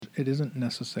it isn't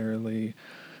necessarily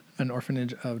an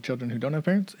orphanage of children who don't have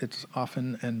parents. It's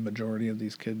often, and majority of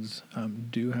these kids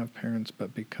do have parents,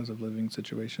 but because of living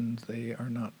situations, they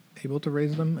are not able to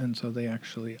raise them, and so they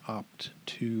actually opt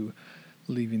to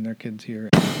leaving their kids here.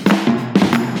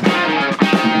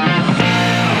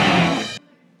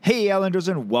 Hey Islanders,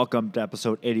 and welcome to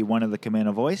episode 81 of the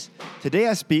Camano Voice. Today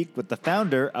I speak with the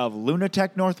founder of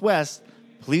Lunatech Northwest.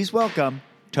 Please welcome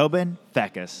Tobin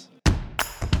Fekkes.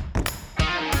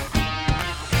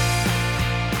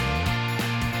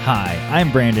 Hi,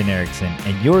 I'm Brandon Erickson,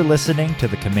 and you're listening to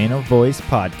the Camano Voice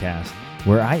podcast,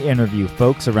 where I interview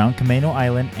folks around Camano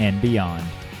Island and beyond.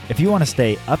 If you want to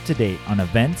stay up to date on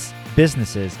events,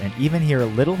 businesses, and even hear a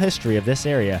little history of this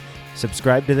area,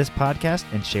 subscribe to this podcast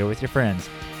and share with your friends.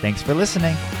 Thanks for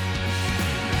listening.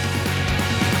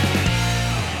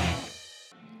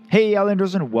 Hey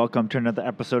Islanders, and welcome to another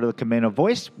episode of the Camano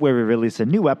Voice, where we release a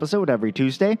new episode every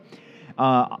Tuesday.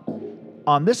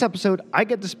 On this episode, I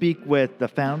get to speak with the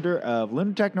founder of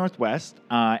Lunatech Northwest,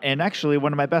 and actually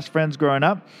one of my best friends growing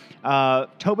up.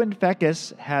 Tobin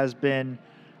Fekkes has been,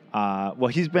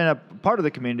 he's been a part of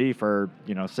the community for,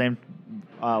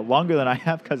 longer than I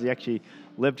have, because he actually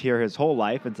lived here his whole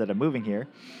life instead of moving here.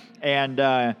 And,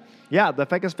 the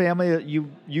Fekkes family,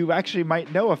 you actually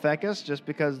might know a Fekkes just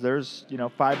because there's,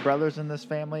 5 brothers in this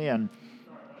family, and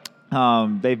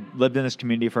they've lived in this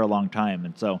community for a long time.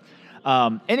 And so,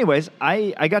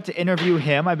 I got to interview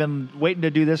him. I've been waiting to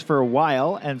do this for a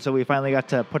while, and so we finally got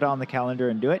to put it on the calendar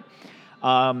and do it.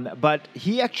 But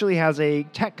he actually has a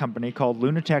tech company called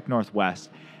Lunatech Northwest,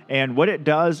 and what it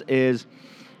does is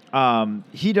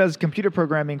he does computer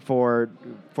programming for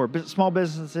small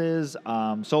businesses,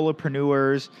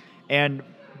 solopreneurs, and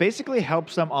basically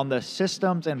helps them on the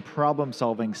systems and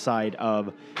problem-solving side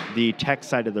of the tech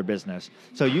side of their business.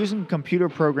 So using computer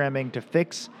programming to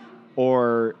fix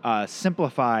or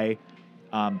simplify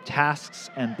tasks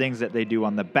and things that they do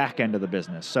on the back end of the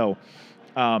business. So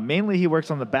mainly he works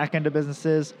on the back end of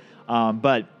businesses,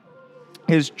 but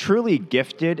is truly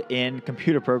gifted in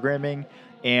computer programming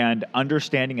and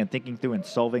understanding and thinking through and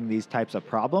solving these types of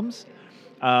problems.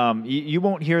 You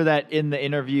won't hear that in the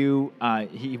interview.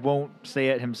 He won't say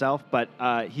it himself, but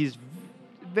he's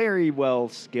very well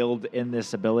skilled in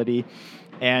this ability,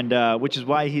 and which is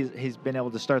why he's been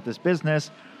able to start this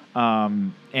business.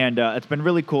 It's been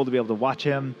really cool to be able to watch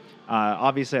him.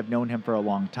 Obviously, I've known him for a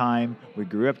long time. We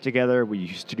grew up together. We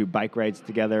used to do bike rides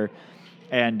together.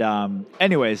 And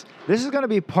anyways, this is going to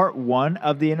be part 1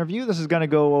 of the interview. This is going to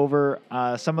go over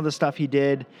some of the stuff he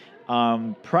did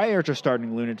prior to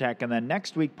starting Lunatech. And then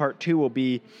next week, part 2 will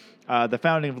be the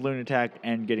founding of Lunatech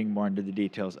and getting more into the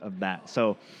details of that.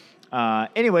 So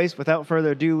anyways, without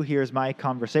further ado, here's my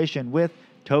conversation with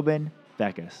Tobin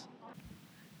Fekkes.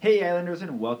 Hey Islanders,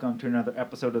 and welcome to another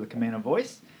episode of the Camano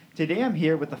Voice. Today I'm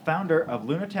here with the founder of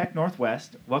Lunatech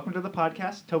Northwest. Welcome to the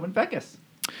podcast, Tobin Fekkes.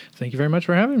 Thank you very much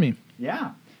for having me.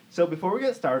 Yeah. So before we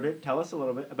get started, tell us a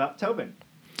little bit about Tobin.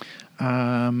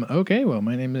 Okay, well,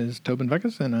 my name is Tobin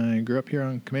Fekkes, and I grew up here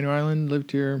on Camano Island,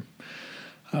 lived here,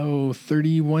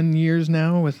 31 years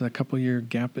now with a couple-year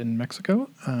gap in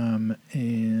Mexico,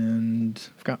 and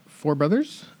I've got 4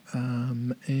 brothers,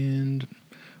 and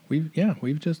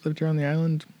we've just lived here on the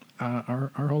island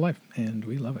our whole life, and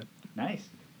we love it. Nice.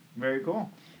 Very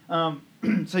cool.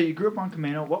 So you grew up on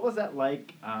Camano. What was that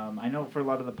like? I know for a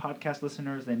lot of the podcast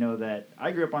listeners, they know that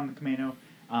I grew up on the Camano.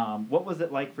 What was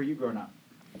it like for you growing up?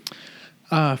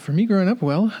 For me growing up,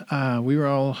 we were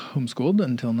all homeschooled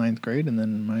until 9th grade, and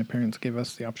then my parents gave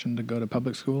us the option to go to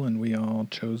public school, and we all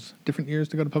chose different years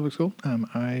to go to public school.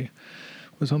 I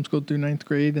was homeschooled through 9th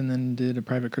grade and then did a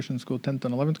private Christian school 10th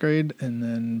and 11th grade and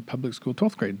then public school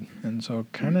 12th grade. And so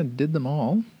kind of did them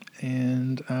all.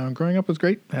 And growing up was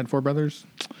great. I had 4 brothers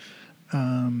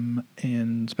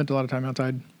and spent a lot of time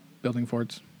outside building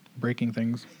forts, breaking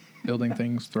things, building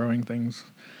things, throwing things,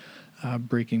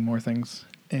 breaking more things.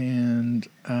 And,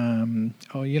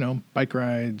 bike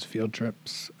rides, field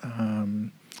trips.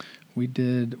 We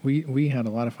had a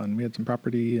lot of fun. We had some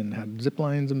property and had zip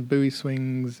lines and buoy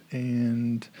swings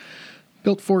and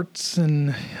built forts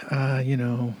and,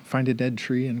 find a dead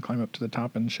tree and climb up to the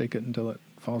top and shake it until it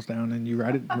falls down and you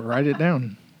ride it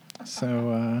down.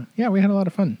 So, we had a lot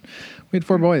of fun. We had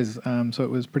 4 boys, so it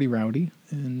was pretty rowdy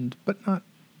but not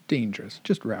dangerous,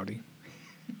 just rowdy.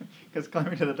 Because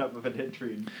climbing to the top of a dead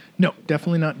tree. No,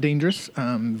 definitely not dangerous.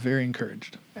 Very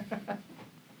encouraged.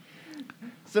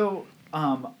 So,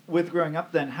 with growing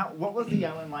up then, what was the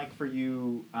island like for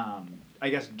you, I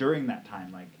guess, during that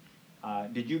time?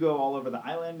 Like, did you go all over the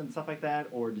island and stuff like that,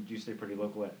 or did you stay pretty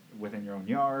local within your own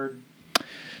yard?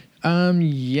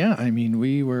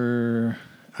 We were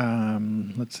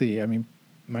Let's see. I mean,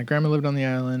 my grandma lived on the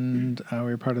island. We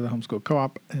were part of the homeschool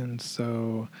co-op, and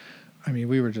so, I mean,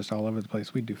 we were just all over the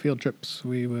place. We'd do field trips.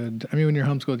 We would. I mean, when you're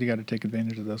homeschooled, you got to take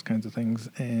advantage of those kinds of things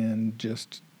and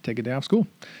just take a day off school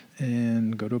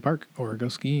and go to a park or go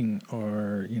skiing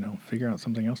or figure out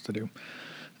something else to do.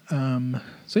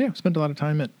 So yeah, spent a lot of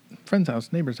time at friends'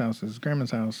 house, neighbors' houses,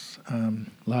 grandma's house. A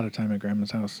lot of time at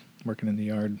grandma's house, working in the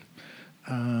yard.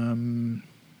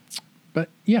 But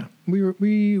yeah,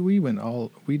 we went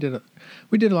all we did a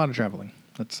lot of traveling.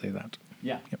 Let's say that.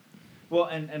 Yeah. Yep. Well,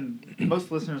 and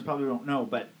most listeners probably don't know,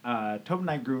 but Tobin and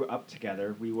I grew up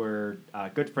together. We were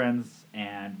good friends,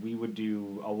 and we would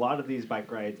do a lot of these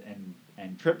bike rides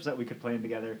and trips that we could plan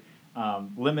together.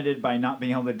 Limited by not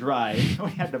being able to drive,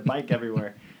 we had to bike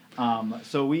everywhere.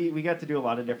 So we got to do a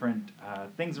lot of different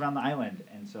things around the island,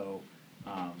 and so.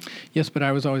 Yes, but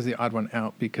I was always the odd one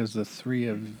out because the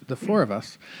four of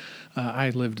us, I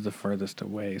lived the furthest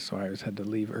away, so I always had to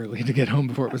leave early to get home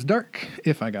before it was dark,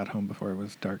 if I got home before it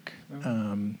was dark.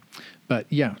 But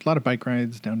yeah, a lot of bike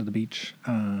rides down to the beach,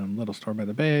 little store by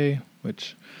the bay,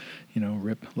 which,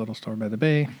 rip little store by the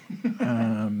bay.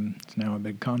 It's now a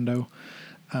big condo.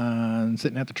 And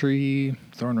sitting at the tree,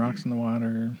 throwing rocks in the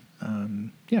water.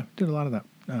 Yeah, did a lot of that.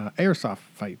 Airsoft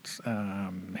fights,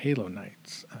 Halo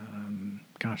nights.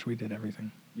 Gosh, we did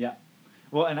everything. Yeah.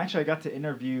 Well, and actually, I got to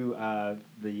interview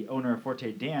the owner of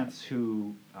Forte Dance,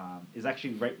 who is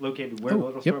actually located where the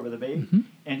little store by the bay. Mm-hmm.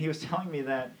 And he was telling me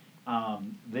that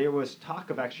there was talk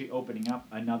of actually opening up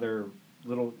another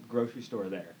little grocery store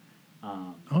there.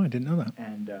 I didn't know that.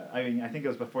 And I think it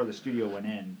was before the studio went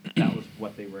in. That was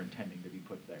what they were intending to be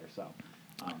put there. So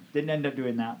didn't end up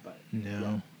doing that, but no.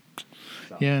 Yeah.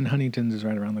 So. Yeah, and Huntington's is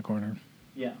right around the corner.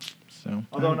 Yeah. So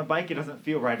although on a bike, it doesn't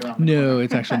feel right around the corner. No,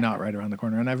 it's actually not right around the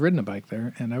corner. And I've ridden a bike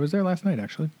there, and I was there last night,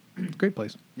 actually. Great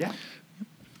place. Yeah.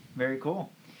 Very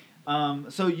cool.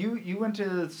 So you went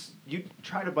to, you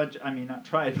tried a bunch, not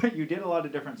tried, but you did a lot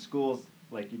of different schools.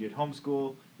 Like you did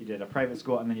homeschool, you did a private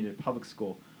school, and then you did public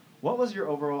school. What was your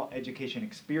overall education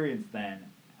experience then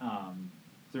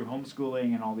through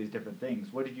homeschooling and all these different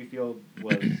things? What did you feel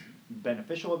was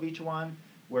beneficial of each one?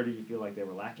 Where do you feel like they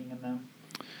were lacking in them?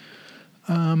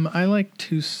 I like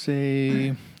to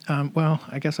say,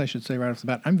 I guess I should say right off the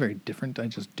bat, I'm very different. I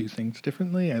just do things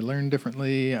differently. I learn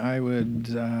differently. I would,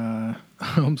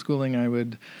 homeschooling, I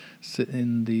would sit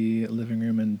in the living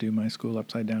room and do my school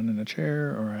upside down in a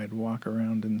chair, or I'd walk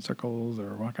around in circles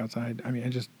or walk outside.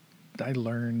 I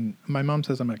learn. My mom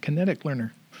says I'm a kinetic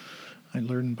learner. I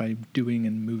learn by doing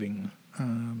and moving.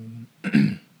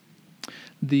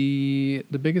 The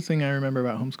biggest thing I remember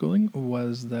about homeschooling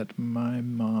was that my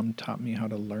mom taught me how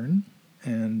to learn,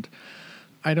 and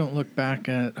I don't look back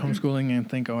at homeschooling and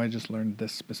think, I just learned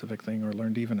this specific thing or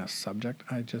learned even a subject.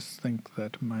 I just think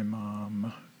that my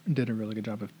mom did a really good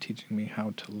job of teaching me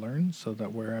how to learn so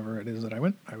that wherever it is that I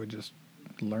went, I would just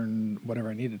learn whatever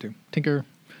I needed to. Tinker,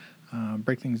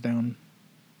 break things down,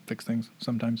 fix things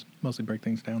sometimes, mostly break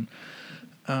things down.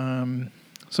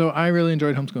 So I really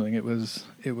enjoyed homeschooling.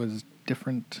 It was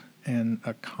different and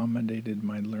accommodated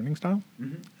my learning style.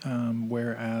 Mm-hmm.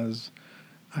 Whereas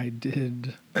I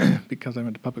did, because I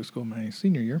went to public school my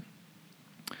senior year,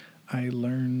 I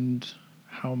learned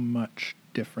how much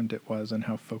different it was and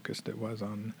how focused it was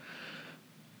on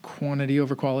quantity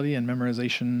over quality and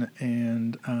memorization.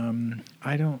 And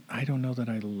I don't know that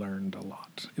I learned a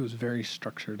lot. It was very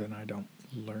structured, and I don't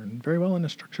learn very well in a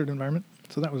structured environment.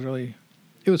 So that was really,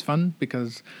 it was fun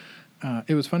because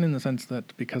it was fun in the sense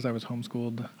that because I was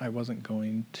homeschooled, I wasn't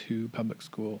going to public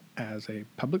school as a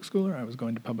public schooler. I was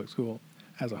going to public school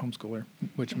as a homeschooler,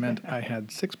 which meant I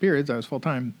had 6 periods. I was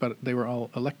full-time, but they were all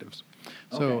electives.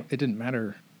 So It didn't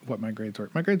matter what my grades were.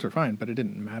 My grades were fine, but it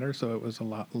didn't matter, so it was a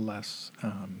lot less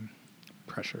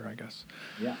pressure, I guess.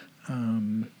 Yeah.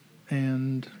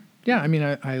 And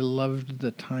yeah, I loved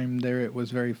the time there. It was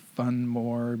very fun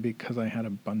more because I had a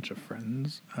bunch of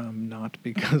friends, not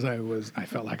because I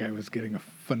felt like I was getting a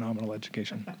phenomenal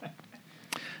education.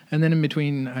 And then in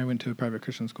between, I went to a private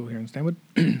Christian school here in Stanwood.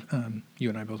 You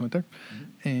and I both went there.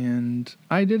 Mm-hmm. And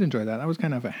I did enjoy that. I was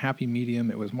kind of a happy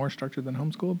medium. It was more structured than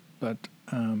homeschool, but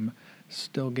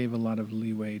still gave a lot of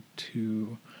leeway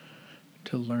to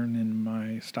learn in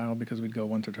my style because we'd go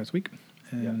once or twice a week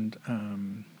and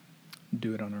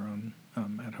do it on our own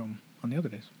at home on the other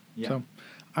days. Yeah. So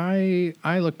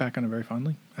I look back on it very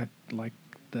fondly. I like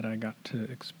that I got to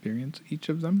experience each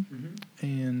of them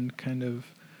and kind of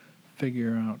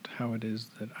figure out how it is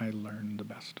that I learn the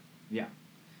best. Yeah.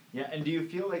 Yeah, and do you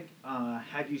feel like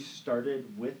had you started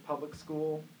with public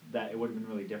school that it would have been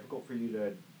really difficult for you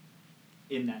to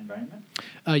in that environment?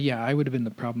 Yeah, I would have been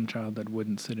the problem child that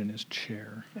wouldn't sit in his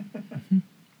chair.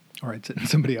 Or I'd sit in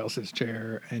somebody else's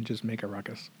chair and just make a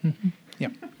ruckus. Yeah.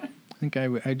 I think I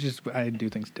do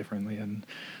things differently, and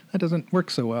that doesn't work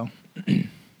so well. In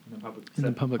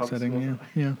The public setting, school,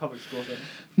 yeah. Public school setting?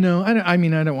 No, I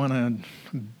mean, I don't want to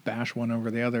bash one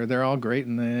over the other. They're all great,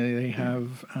 and they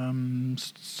have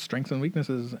strengths and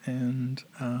weaknesses. And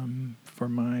for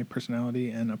my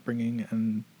personality and upbringing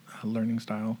and learning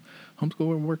style,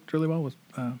 homeschool worked really well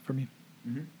for me.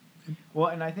 Mm-hmm. Well,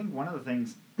 and I think one of the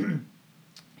things,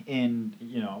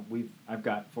 I've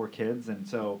got 4 kids, and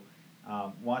so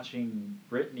watching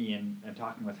Brittany and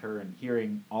talking with her and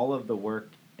hearing all of the work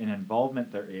and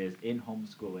involvement there is in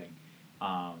homeschooling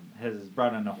has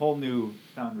brought in a whole new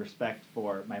found respect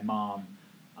for my mom,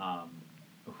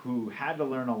 who had to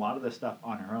learn a lot of this stuff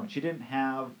on her own. She didn't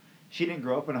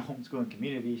grow up in a homeschooling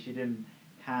community. She didn't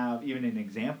have even an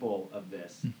example of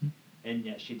this. Mm-hmm. And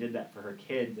yet she did that for her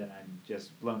kids, and I'm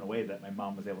just blown away that my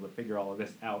mom was able to figure all of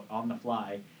this out on the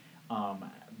fly,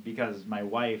 because my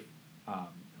wife,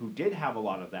 who did have a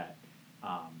lot of that,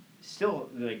 still,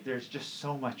 like, there's just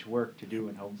so much work to do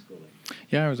in homeschooling.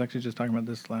 Yeah, I was actually just talking about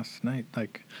this last night.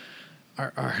 Like,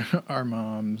 our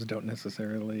moms don't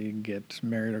necessarily get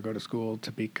married or go to school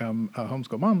to become a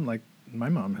homeschool mom. Like, my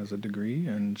mom has a degree,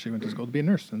 and she went to school to be a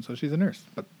nurse, and so she's a nurse.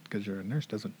 But because you're a nurse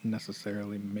doesn't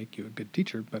necessarily make you a good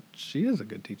teacher, but she is a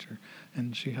good teacher,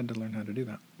 and she had to learn how to do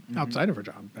that outside of her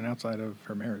job and outside of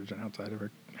her marriage and outside of her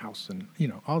house and,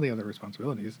 all the other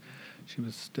responsibilities. She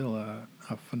was still a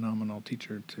phenomenal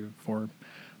teacher for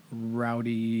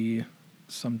rowdy,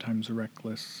 sometimes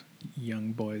reckless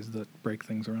young boys that break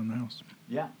things around the house.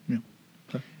 Yeah. Yeah.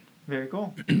 So. Very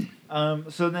cool.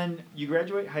 So then you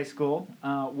graduate high school.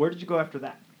 Where did you go after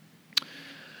that?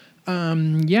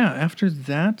 After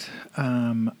that,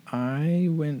 I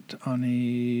went on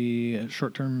a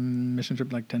short-term mission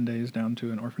trip, like 10 days, down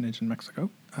to an orphanage in Mexico.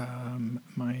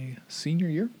 My senior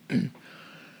year,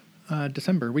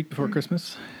 December, week before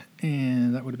Christmas,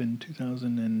 and that would have been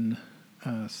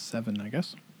 2007, I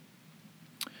guess.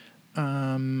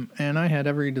 And I had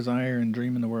every desire and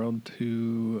dream in the world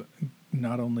to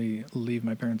not only leave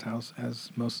my parents' house,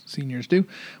 as most seniors do,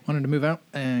 wanted to move out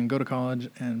and go to college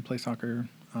and play soccer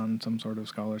on some sort of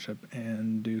scholarship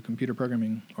and do computer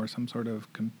programming or some sort of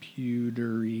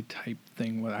computery type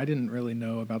thing. Well, I didn't really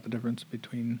know about the difference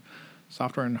between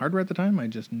software and hardware at the time. I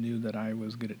just knew that I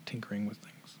was good at tinkering with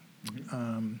things.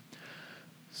 Mm-hmm.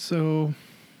 So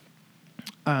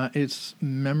it's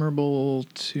memorable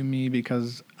to me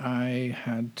because I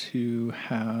had to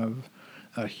have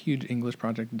a huge English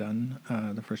project done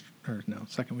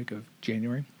second week of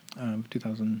January of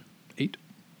 2008.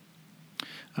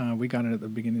 We got it at the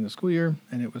beginning of the school year,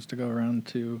 and it was to go around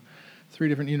to 3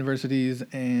 different universities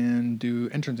and do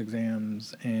entrance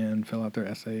exams and fill out their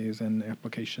essays and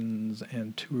applications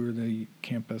and tour the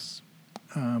campus.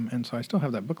 And so I still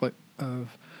have that booklet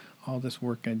of all this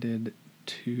work I did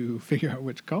to figure out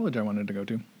which college I wanted to go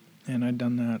to. And I'd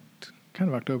done that kind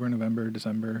of October, November,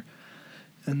 December.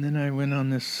 And then I went on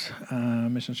this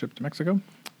mission trip to Mexico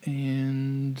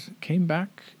and came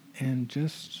back and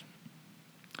just...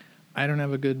 I don't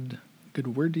have a good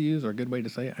word to use or a good way to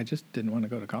say it. I just didn't want to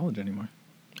go to college anymore.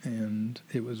 And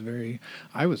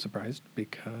I was surprised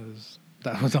because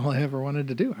that was all I ever wanted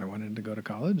to do. I wanted to go to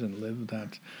college and live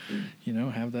that,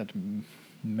 have that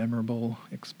memorable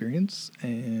experience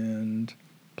and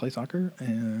play soccer.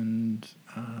 And,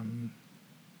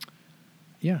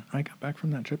 I got back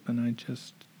from that trip and I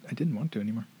didn't want to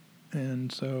anymore.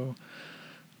 And so...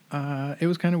 it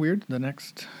was kind of weird. The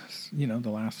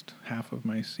last half of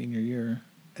my senior year,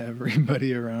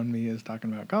 everybody around me is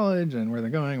talking about college and where they're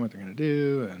going, what they're going to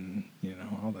do, and,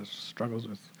 all the struggles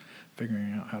with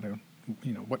figuring out how to,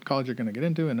 what college you're going to get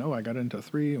into, and, I got into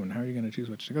 3, and how are you going to choose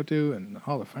which to go to, and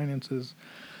all the finances.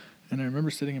 And I remember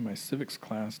sitting in my civics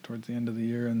class towards the end of the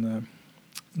year, and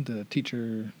the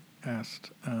teacher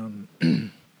asked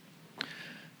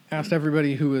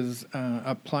everybody who was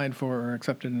applied for or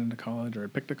accepted into college or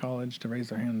had picked a college to raise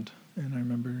their hand. And I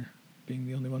remember being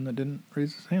the only one that didn't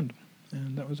raise his hand.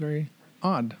 And that was very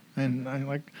odd. And I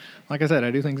like I said,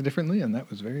 I do things differently, and that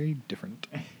was very different.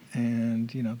 And,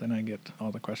 then I get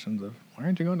all the questions of, why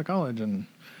aren't you going to college? And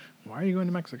why are you going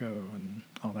to Mexico? And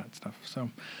all that stuff. So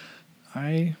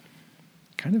I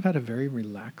kind of had a very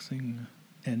relaxing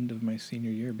end of my senior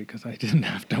year because I didn't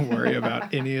have to worry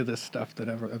about any of this stuff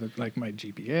like my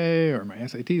GPA or my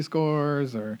SAT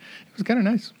scores, or it was kind of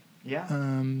nice. Yeah.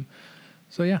 I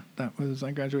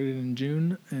graduated in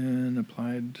June and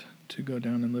applied to go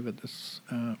down and live at this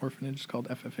orphanage called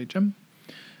FFHM.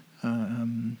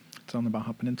 It's on the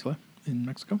Baja Peninsula in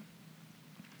Mexico.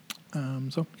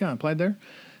 So yeah, I applied there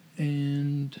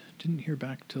and didn't hear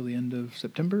back till the end of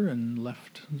September and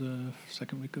left the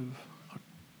second week of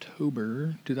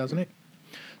October 2008.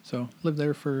 So lived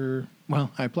there for,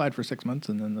 well, I applied for 6 months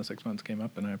and then the 6 months came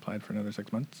up and I applied for another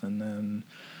 6 months and then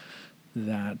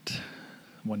that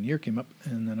 1 year came up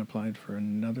and then applied for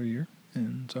another year.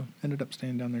 And so ended up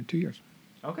staying down there 2 years.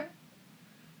 Okay.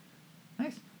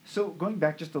 Nice. So going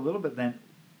back just a little bit then,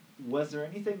 was there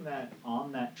anything that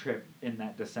on that trip in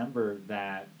that December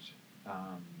that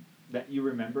that you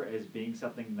remember as being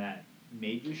something that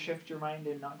made you shift your mind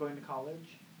in not going to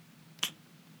college?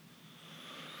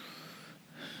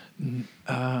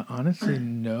 Honestly,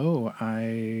 no.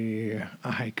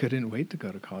 I couldn't wait to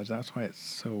go to college. That's why it's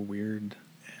so weird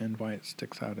and why it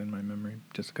sticks out in my memory.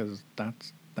 Just because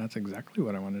that's exactly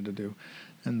what I wanted to do,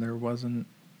 and there wasn't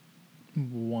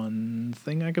one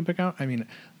thing I could pick out. I mean,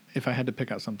 if I had to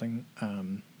pick out something,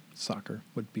 soccer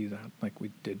would be that. Like,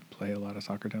 we did play a lot of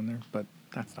soccer down there, but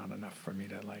that's not enough for me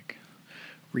to, like,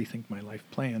 rethink my life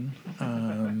plan.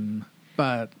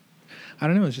 But I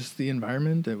don't know, it's just the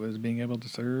environment. It was being able to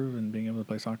serve and being able to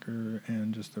play soccer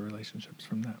and just the relationships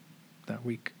from that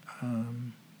week.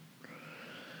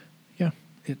 Yeah,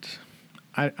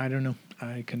 I don't know.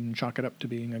 I can chalk it up to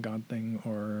being a God thing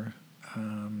or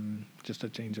just a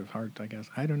change of heart, I guess.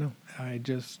 I don't know. I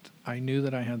knew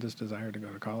that I had this desire to go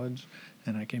to college,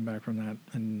 and I came back from that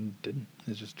and didn't.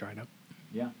 It just dried up.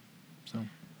 Yeah.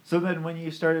 So then when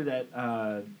you started at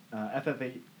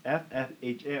FFHM,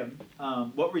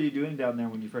 what were you doing down there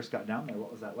when you first got down there?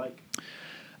 What was that like?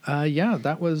 Yeah,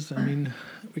 that was, I mean,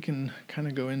 we can kind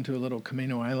of go into a little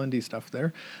Camino Island-y stuff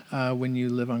there. When you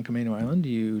live on Camino Island,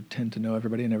 you tend to know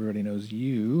everybody and everybody knows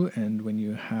you. And when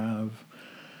you have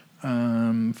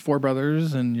 4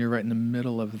 brothers and you're right in the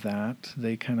middle of that,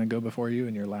 they kind of go before you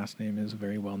and your last name is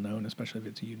very well known, especially if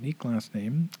it's a unique last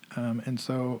name. And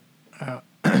so,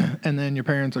 and then your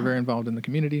parents are very involved in the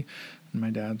community. And my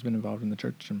dad's been involved in the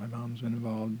church and my mom's been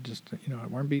involved just,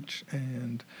 at Warm Beach.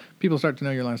 And people start to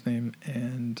know your last name.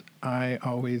 And I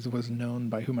always was known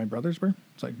by who my brothers were.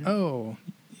 It's like, oh,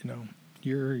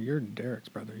 you're Derek's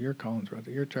brother, you're Colin's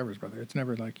brother, you're Trevor's brother. It's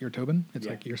never like you're Tobin. It's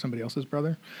like you're somebody else's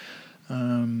brother.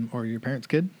 Or your parents'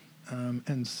 kid.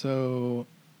 And so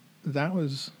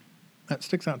that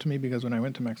sticks out to me because when I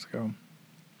went to Mexico,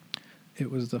 it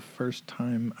was the first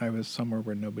time I was somewhere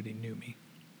where nobody knew me.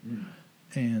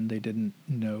 And they didn't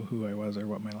know who I was or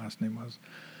what my last name was.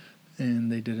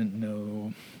 And they didn't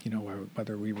know,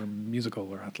 whether we were musical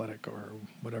or athletic or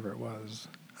whatever it was.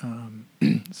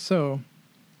 So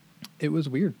it was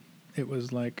weird. It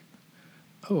was like,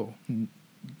 oh,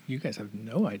 you guys have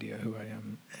no idea who I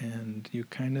am, and you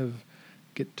kind of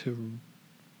get to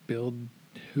rebuild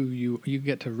who you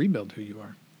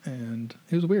are. And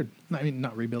it was weird. I mean,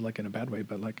 not rebuild like in a bad way,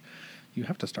 but like you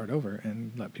have to start over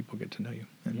and let people get to know you.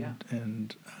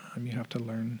 And you have to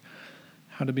learn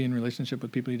how to be in relationship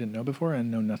with people you didn't know before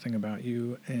and know nothing about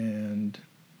you. And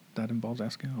that involves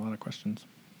asking a lot of questions.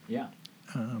 Yeah.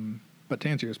 But to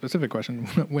answer your specific question,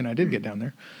 when I did get down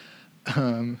there,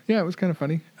 it was kind of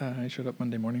funny. I showed up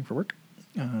Monday morning for work.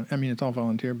 I mean, it's all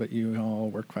volunteer, but you all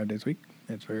work 5 days a week.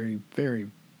 It's very,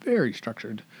 very, very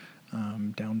structured,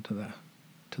 down to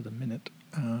the minute.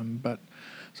 But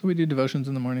so we do devotions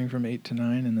in the morning from 8 to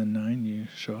 9, and then 9 you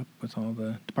show up with all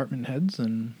the department heads,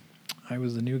 and I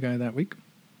was the new guy that week.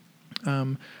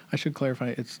 I should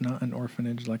clarify, it's not an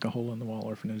orphanage like a hole-in-the-wall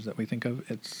orphanage that we think of.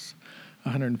 It's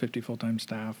 150 full-time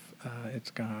staff.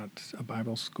 It's got a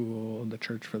Bible school, the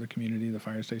church for the community, the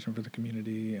fire station for the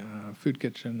community, a food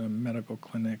kitchen, a medical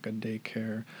clinic, a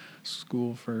daycare,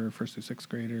 school for 1st through 6th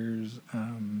graders.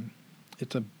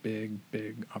 It's a big,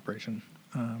 big operation.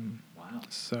 Wow.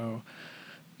 So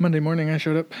Monday morning I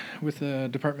showed up with the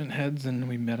department heads, and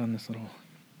we met on this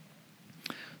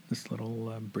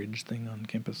little bridge thing on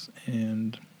campus,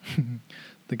 and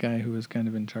the guy who was kind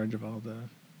of in charge of all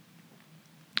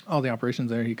the operations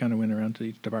there, he kind of went around to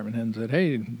each department head and said,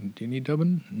 "Hey, do you need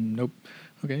Tobin? Nope.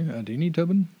 Okay. Do you need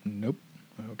Tobin? Nope.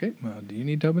 Okay. Do you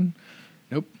need Tobin?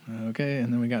 Nope. Okay."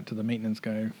 And then we got to the maintenance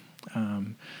guy,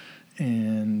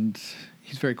 and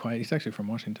he's very quiet. He's actually from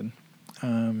Washington.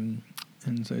 And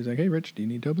so he's like, "Hey, Rich, do you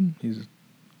need Tobin?" He's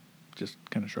just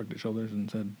kind of shrugged his shoulders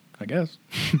and said, "I guess."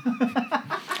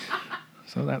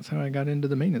 So that's how I got into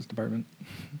the maintenance department.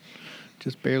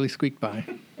 Just barely squeaked by.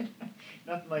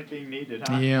 Nothing like being needed,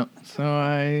 huh? Yeah. So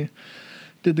I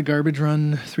did the garbage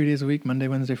run 3 days a week, Monday,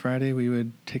 Wednesday, Friday. We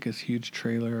would take this huge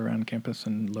trailer around campus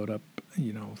and load up,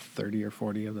 30 or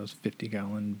 40 of those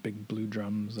 50-gallon big blue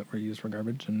drums that were used for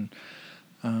garbage. And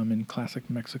in classic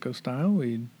Mexico style,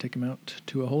 we'd take them out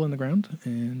to a hole in the ground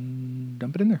and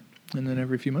dump it in there. And then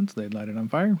every few months, they'd light it on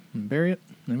fire and bury it,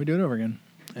 and then we do it over again.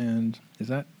 And is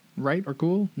that right or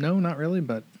cool? No, not really,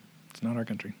 but it's not our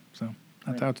country. So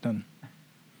that's how it's done.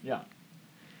 Yeah.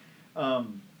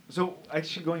 So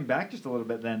actually going back just a little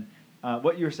bit then,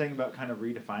 what you were saying about kind of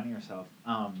redefining yourself,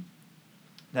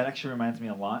 that actually reminds me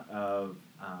a lot of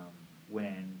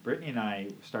when Brittany and I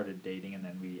started dating, and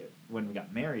then when we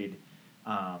got married,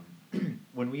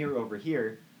 when we were over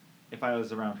here, if I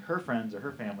was around her friends or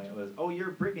her family, it was, oh,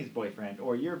 you're Brittany's boyfriend,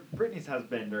 or you're Brittany's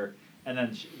husband, and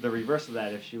then the reverse of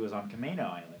that if she was on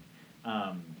Camano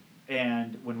Island.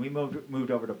 And when we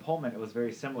moved over to Pullman, it was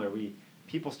very similar.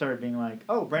 People started being like,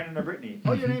 oh, Brandon or Brittany,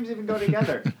 oh, your names even go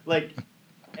together.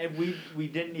 And we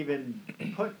didn't even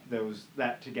put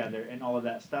that together and all of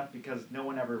that stuff because no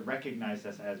one ever recognized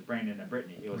us as Brandon and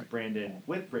Brittany. It was right. Brandon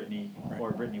with Brittany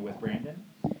or Brittany with Brandon.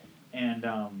 And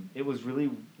it was really,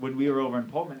 when we were over in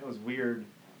Pullman, it was weird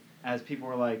as people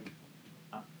were like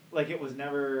it was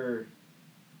never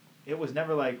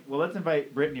like, well, let's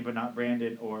invite Brittany but not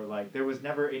Brandon, or like there was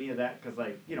never any of that because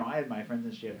I had my friends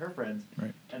and she had her friends,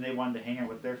 right. And they wanted to hang out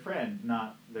with their friend,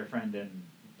 not their friend and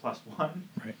plus one.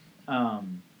 Right.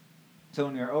 So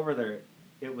when we were over there,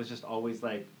 it was just always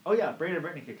like, oh yeah, Brandon and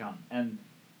Brittany could come. And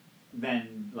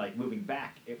then like moving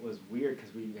back, it was weird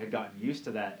because we had gotten used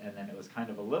to that, and then it was kind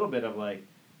of a little bit of like,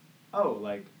 oh,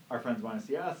 like our friends want to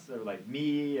see us, or like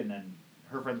me, and then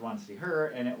her friends want to see her,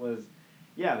 and it was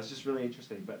just really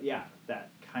interesting. But yeah,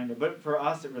 that kind of, but for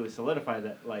us, it really solidified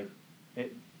that, like,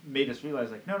 it made us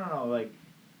realize like, no, like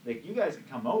you guys can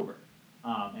come over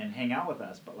and hang out with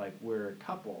us, but like we're a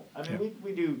couple. I mean,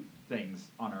 we do things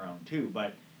on our own too,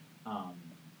 but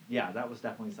that was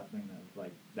definitely something that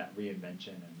like that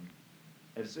reinvention, and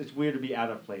it's weird to be out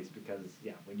of place because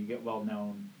when you get well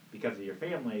known because of your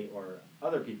family or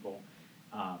other people,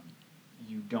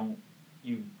 you're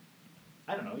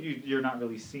not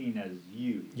really seen as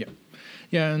you.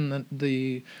 Yeah, and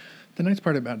the nice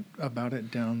part about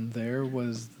it down there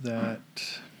was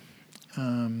that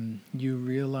you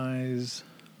realize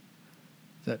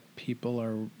that people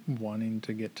are wanting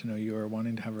to get to know you or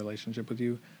wanting to have a relationship with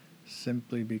you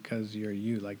simply because you're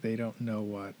you. Like, they don't know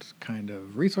what kind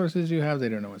of resources you have. They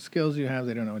don't know what skills you have.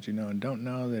 They don't know what you know and don't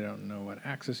know. They don't know what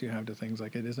access you have to things.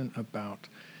 Like, it isn't about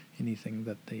anything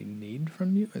that they need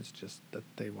from you. It's just that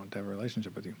they want to have a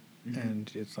relationship with you. Mm-hmm.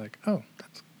 And it's like, oh,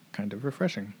 that's kind of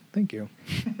refreshing. Thank you.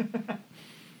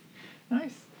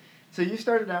 Nice. So you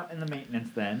started out in the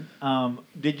maintenance then.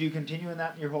 Did you continue in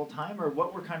that your whole time, or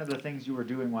what were kind of the things you were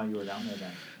doing while you were down there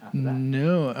then after that?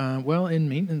 No. Well, in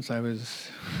maintenance, I was,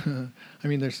 I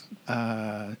mean, it's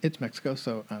Mexico,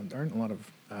 so there aren't a lot of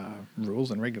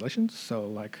rules and regulations. So,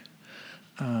 like,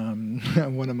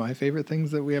 one of my favorite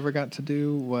things that we ever got to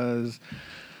do was,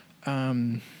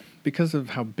 because of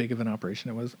how big of an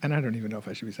operation it was, and I don't even know if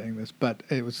I should be saying this, but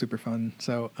it was super fun.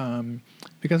 So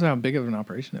because of how big of an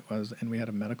operation it was, and we had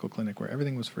a medical clinic where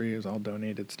everything was free, it was all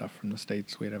donated stuff from the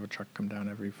States. We'd have a truck come down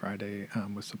every Friday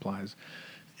with supplies.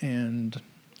 And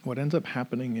what ends up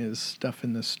happening is stuff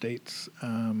in the States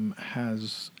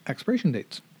has expiration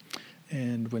dates.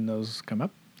 And when those come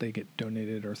up, they get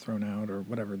donated or thrown out or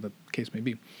whatever the case may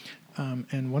be.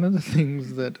 And one of the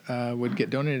things that would get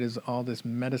donated is all this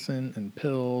medicine and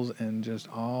pills and just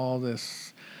all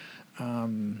this,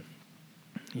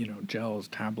 gels,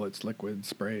 tablets, liquids,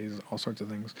 sprays, all sorts of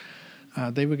things.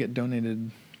 They would get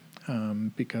donated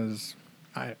because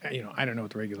I don't know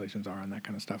what the regulations are on that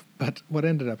kind of stuff. But what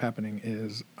ended up happening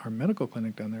is our medical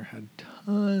clinic down there had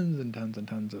tons and tons and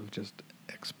tons of just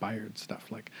expired stuff.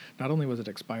 Like, not only was it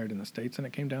expired in the States and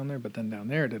it came down there, but then down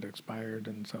there it had expired,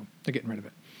 and so they're getting rid of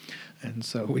it. And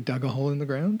so we dug a hole in the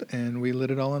ground and we lit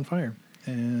it all on fire.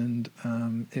 And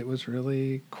it was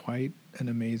really quite an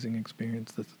amazing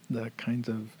experience, the kinds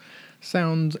of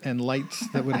sounds and lights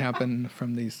that would happen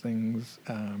from these things.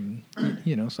 Some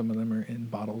of them are in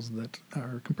bottles that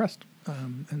are compressed.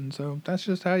 And so that's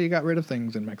just how you got rid of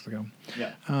things in Mexico.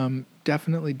 Yeah.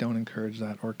 Definitely don't encourage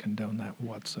that or condone that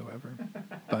whatsoever.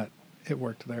 But it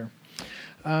worked there.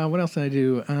 What else did I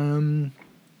do?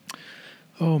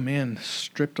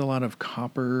 Stripped a lot of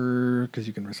copper because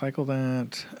you can recycle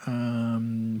that.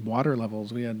 Water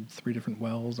levels. We had 3 different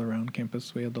wells around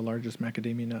campus. We had the largest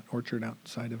macadamia nut orchard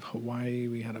outside of Hawaii.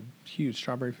 We had a huge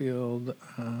strawberry field.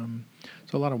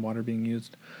 So a lot of water being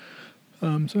used.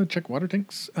 So I check water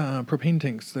tanks, propane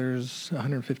tanks. There's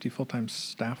 150 full-time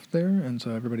staff there, and so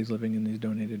everybody's living in these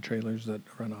donated trailers that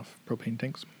run off propane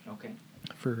tanks. Okay.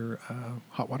 For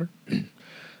hot water.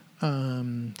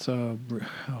 I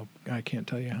can't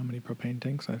tell you how many propane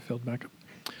tanks I filled back up.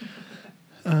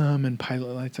 And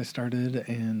pilot lights I started,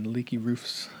 and leaky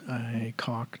roofs I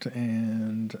caulked,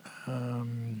 and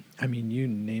I mean, you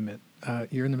name it.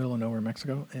 You're in the middle of nowhere,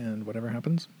 Mexico, and whatever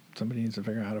happens, somebody needs to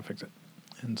figure out how to fix it.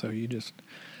 And so you just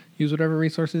use whatever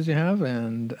resources you have,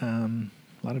 and a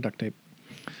lot of duct tape.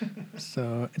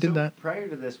 So I did that. Prior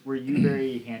to this, were you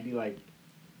very handy, like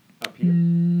up here?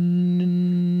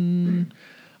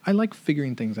 I like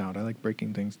figuring things out. I like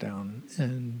breaking things down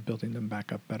and building them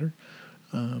back up better.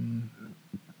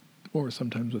 Or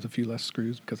sometimes with a few less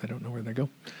screws because I don't know where they go.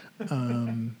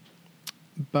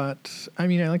 But I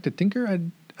mean, I like to tinker.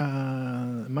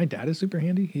 My dad is super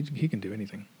handy. He can do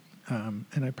anything.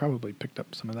 And I probably picked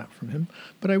up some of that from him.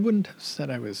 But I wouldn't have said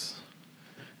I was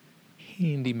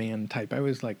handyman type. I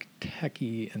was like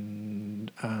techie,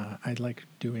 and I like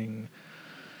doing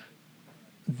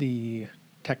the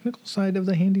technical side of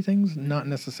the handy things, not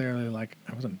necessarily like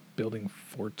I wasn't building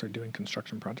forts or doing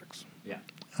construction projects. Yeah.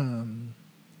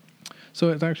 So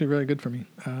it's actually really good for me.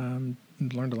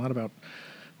 Learned a lot about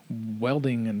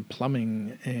welding and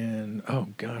plumbing, and oh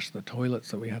gosh, the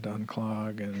toilets that we had to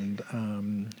unclog,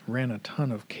 and ran a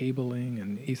ton of cabling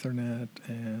and Ethernet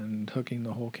and hooking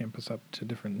the whole campus up to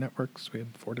different networks. We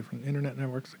had 4 different internet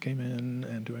networks that came in,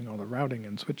 and doing all the routing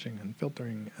and switching and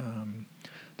filtering.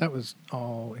 That was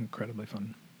all incredibly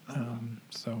fun.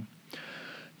 So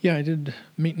yeah, I did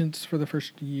maintenance for the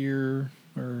first year,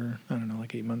 or I don't know,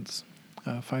 like 8 months.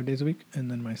 5 days a week, and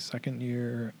then my second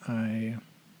year, I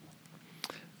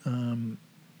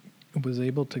was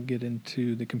able to get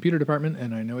into the computer department.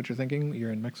 And I know what you're thinking.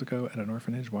 You're in Mexico at an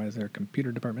orphanage. Why is there a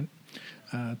computer department?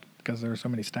 Because there are so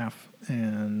many staff,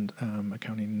 and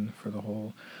accounting for the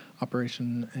whole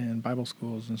operation, and Bible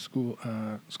schools, and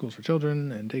schools for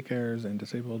children, and daycares, and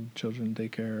disabled children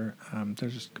daycare.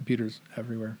 There's just computers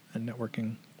everywhere, and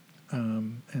networking.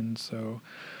 And so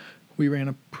we ran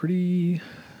a pretty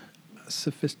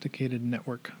sophisticated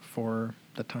network for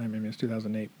the time. I mean, it's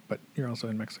 2008, but you're also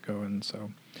in Mexico, and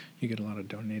so you get a lot of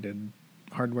donated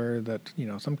hardware that,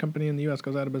 some company in the U.S.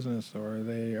 goes out of business, or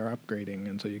they are upgrading,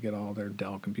 and so you get all their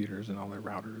Dell computers and all their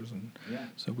routers, and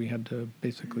so we had to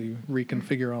basically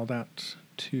reconfigure all that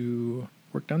to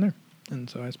work down there. And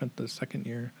so I spent the second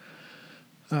year,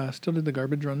 still did the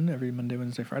garbage run every Monday,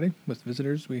 Wednesday, Friday with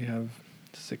visitors. We have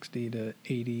 60 to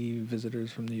 80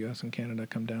 visitors from the U.S. and Canada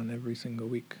come down every single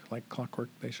week, like clockwork.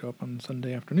 They show up on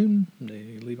Sunday afternoon,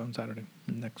 they leave on Saturday.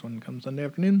 The next one comes Sunday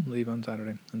afternoon, leave on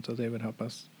Saturday. And so they would help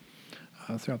us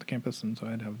throughout the campus, and so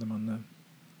I'd have them on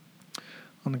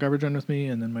the garbage run with me.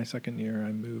 And then my second year,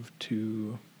 I moved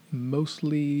to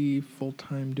mostly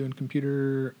full-time doing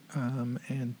computer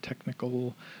and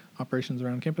technical operations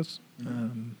around campus,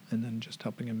 and then just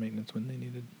helping in maintenance when they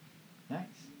needed. Nice.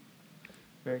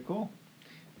 Very cool.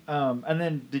 And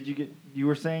then you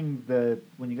were saying that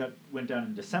when you went down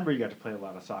in December, you got to play a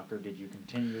lot of soccer. Did you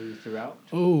continue throughout?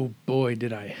 Oh boy,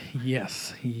 did I.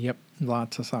 Yes. Yep.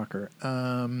 Lots of soccer.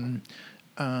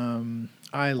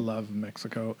 I love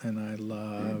Mexico, and I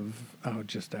love,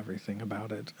 just everything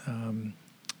about it.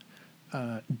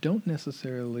 Don't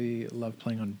necessarily love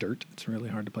playing on dirt. It's really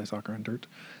hard to play soccer on dirt.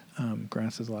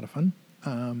 Grass is a lot of fun.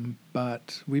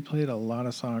 But we played a lot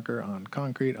of soccer on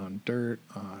concrete, on dirt,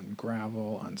 on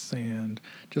gravel, on sand,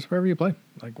 just wherever you play,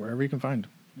 like wherever you can find.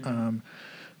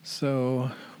 So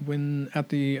when at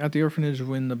the orphanage,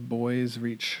 when the boys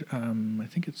reach, I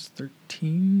think it's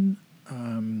 13.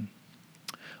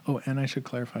 And I should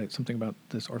clarify something about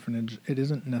this orphanage. It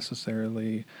isn't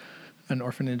necessarily an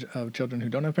orphanage of children who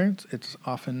don't have parents. It's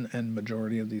often, and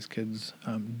majority of these kids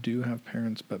do have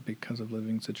parents, but because of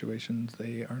living situations,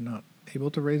 they are not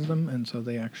able to raise them, and so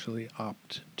they actually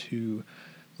opt to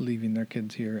leaving their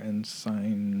kids here and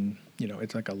sign,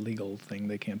 it's like a legal thing.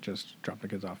 They can't just drop the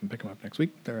kids off and pick them up next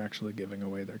week. They're actually giving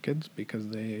away their kids because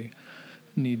they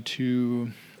need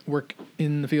to work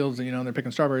in the fields, they're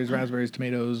picking strawberries, raspberries,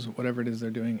 tomatoes, whatever it is they're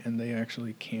doing, and they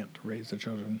actually can't raise their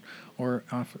children. Or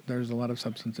there's a lot of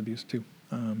substance abuse too.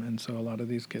 And so a lot of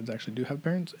these kids actually do have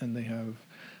parents, and they have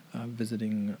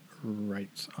visiting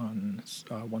rights on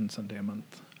one Sunday a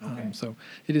month. Okay. So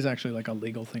it is actually like a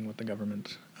legal thing with the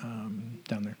government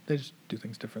down there. They just do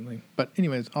things differently. But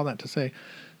anyways, all that to say,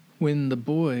 when the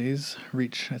boys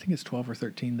reach, I think it's 12 or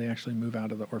 13, they actually move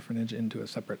out of the orphanage into a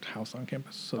separate house on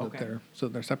campus, so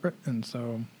that they're separate. And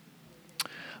so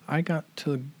I got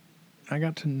to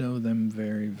know them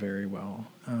very, very well.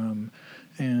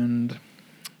 And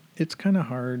it's kind of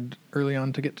hard early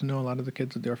on to get to know a lot of the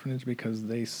kids at the orphanage because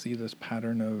they see this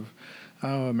pattern of,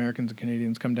 Americans and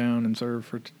Canadians come down and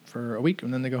serve for a week,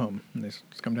 and then they go home. And they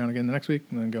just come down again the next week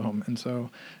and then go home. And so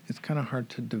it's kind of hard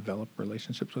to develop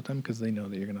relationships with them because they know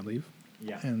that you're going to leave.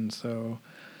 Yeah. And so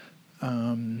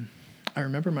I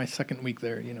remember my second week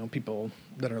there, people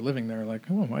that are living there are like,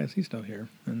 oh, why is he still here?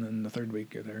 And then the third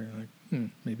week you're there, you're like,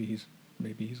 maybe he's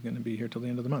going to be here till the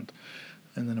end of the month.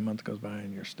 And then a month goes by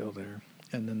and you're still there.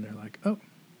 And then they're like, oh,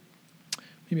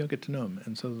 maybe I'll get to know him.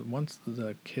 And so once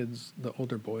the kids, the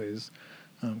older boys,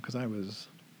 because I was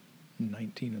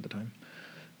 19 at the time,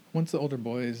 once the older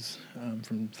boys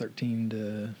from 13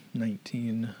 to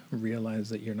 19 realize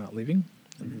that you're not leaving,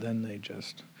 then they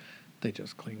just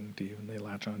cling to you and they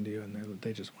latch on to you, and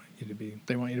they just want you to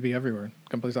be everywhere.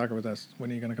 Come play soccer with us. When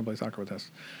are you going to come play soccer with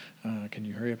us? Can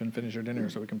you hurry up and finish your dinner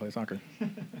so we can play soccer?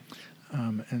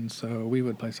 And so we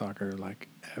would play soccer like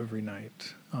every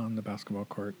night on the basketball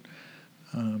court.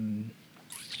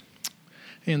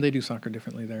 And they do soccer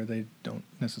differently there. They don't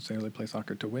necessarily play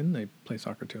soccer to win. They play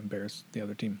soccer to embarrass the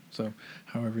other team. So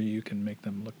however you can make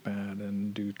them look bad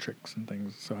and do tricks and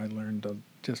things. So I learned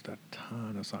just a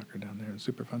ton of soccer down there. It was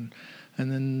super fun.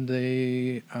 And then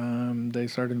they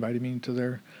started inviting me to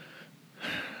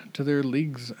their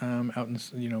leagues out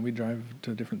in, we drive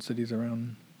to different cities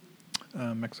around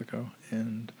Mexico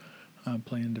and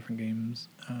play in different games.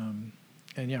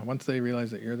 And yeah, once they realize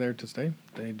that you're there to stay,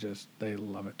 they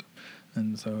love it.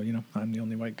 And so, I'm the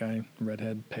only white guy,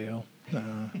 redhead, pale,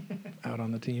 out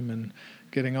on the team and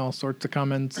getting all sorts of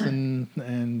comments and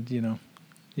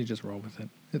you just roll with it.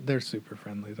 They're super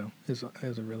friendly though. It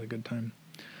was a really good time.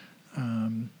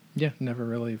 Never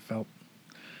really felt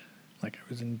like I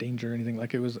was in danger or anything.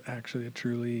 Like it was actually a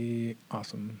truly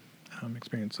awesome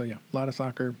experience. So yeah, a lot of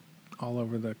soccer all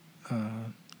over the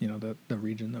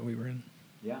region that we were in.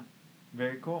 Yeah,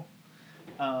 very cool.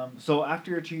 So after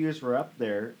your 2 years were up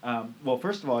there, well,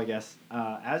 first of all, I guess,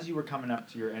 as you were coming up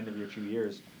to your end of your 2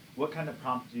 years, what kind of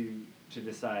prompted you to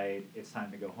decide it's time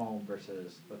to go home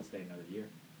versus let's stay another year?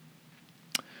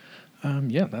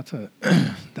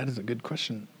 That is a good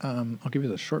question. I'll give you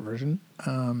the short version.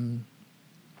 I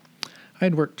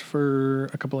had worked for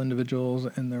a couple individuals,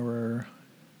 and there were,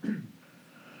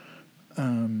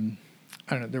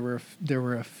 there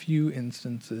were a few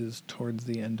instances towards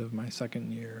the end of my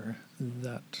second year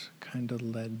that kind of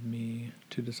led me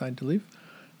to decide to leave.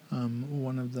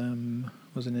 One of them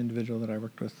was an individual that I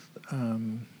worked with,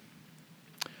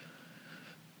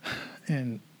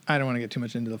 and I don't want to get too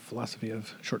much into the philosophy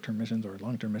of short-term missions or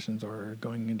long-term missions or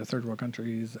going into third world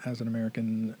countries as an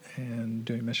American and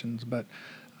doing missions, but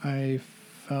I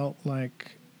felt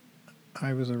like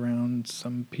I was around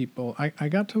some people. I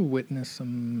got to witness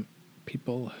some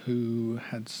people who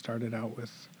had started out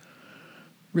with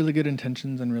really good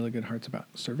intentions and really good hearts about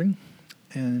serving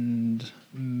and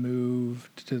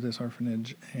moved to this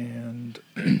orphanage and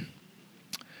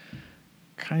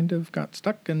kind of got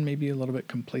stuck and maybe a little bit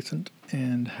complacent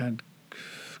and had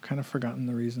kind of forgotten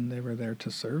the reason they were there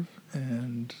to serve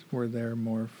and were there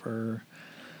more for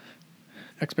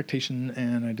expectation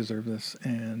and I deserve this,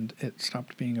 and it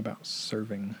stopped being about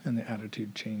serving and the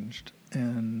attitude changed,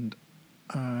 and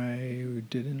I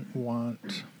didn't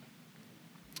want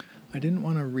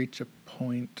to reach a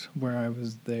point where I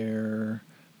was there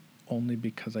only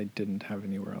because I didn't have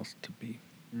anywhere else to be.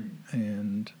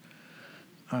 And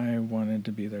I wanted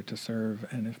to be there to serve,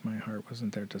 and if my heart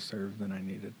wasn't there to serve, then I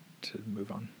needed to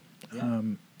move on. Yeah.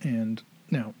 And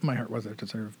now my heart was there to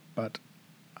serve, but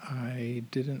I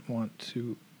didn't want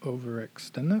to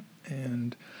overextend that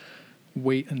and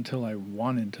wait until I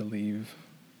wanted to leave.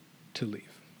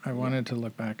 I wanted to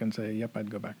look back and say, yep, I'd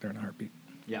go back there in a heartbeat.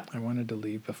 Yeah. I wanted to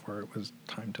leave before it was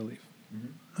time to leave.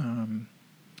 Mm-hmm.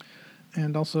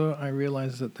 And also I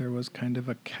realized that there was kind of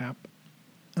a cap,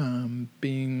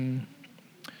 being,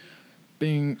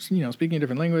 speaking a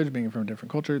different language, being from a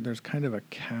different culture, there's kind of a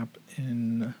cap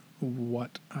in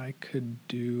what I could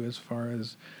do as far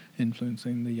as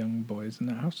influencing the young boys in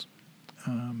the house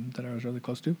that I was really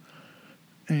close to.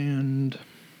 And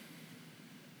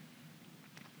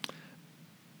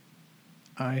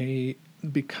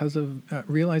because of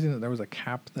realizing that there was a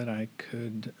cap that I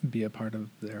could be a part of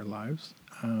their lives,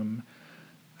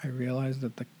 I realized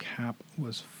that the cap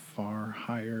was far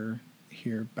higher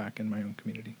here back in my own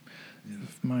community.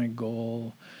 If my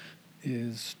goal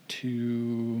is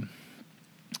to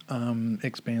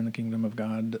expand the kingdom of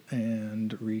God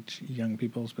and reach young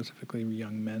people, specifically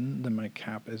young men, then my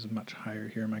cap is much higher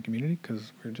here in my community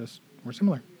because we're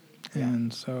similar. Yeah.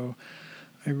 And so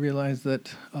I realized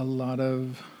that a lot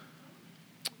of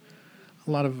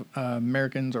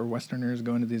Americans or Westerners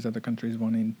go into these other countries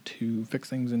wanting to fix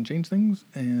things and change things,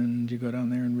 and you go down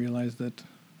there and realize that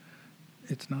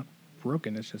it's not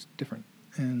broken, it's just different,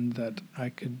 and that I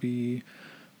could be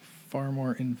far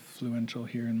more influential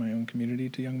here in my own community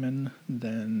to young men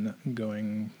than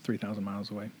going 3,000 miles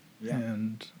away. Yeah.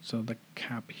 And so the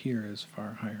cap here is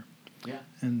far higher. Yeah.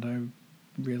 And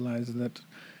I realized that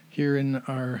here in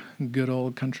our good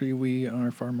old country, we are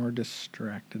far more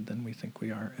distracted than we think we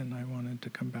are. And I wanted to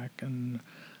come back and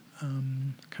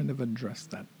kind of address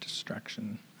that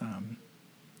distraction,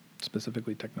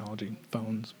 specifically technology,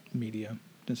 phones, media.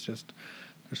 It's just,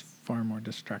 there's far more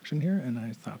distraction here. And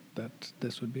I thought that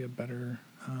this would be a better,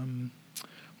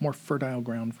 more fertile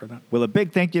ground for that. Well, a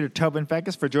big thank you to Tobin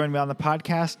Fekkes for joining me on the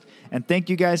podcast. And thank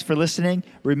you guys for listening.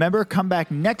 Remember, come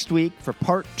back next week for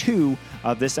part 2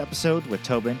 of this episode with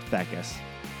Tobin Fekkes.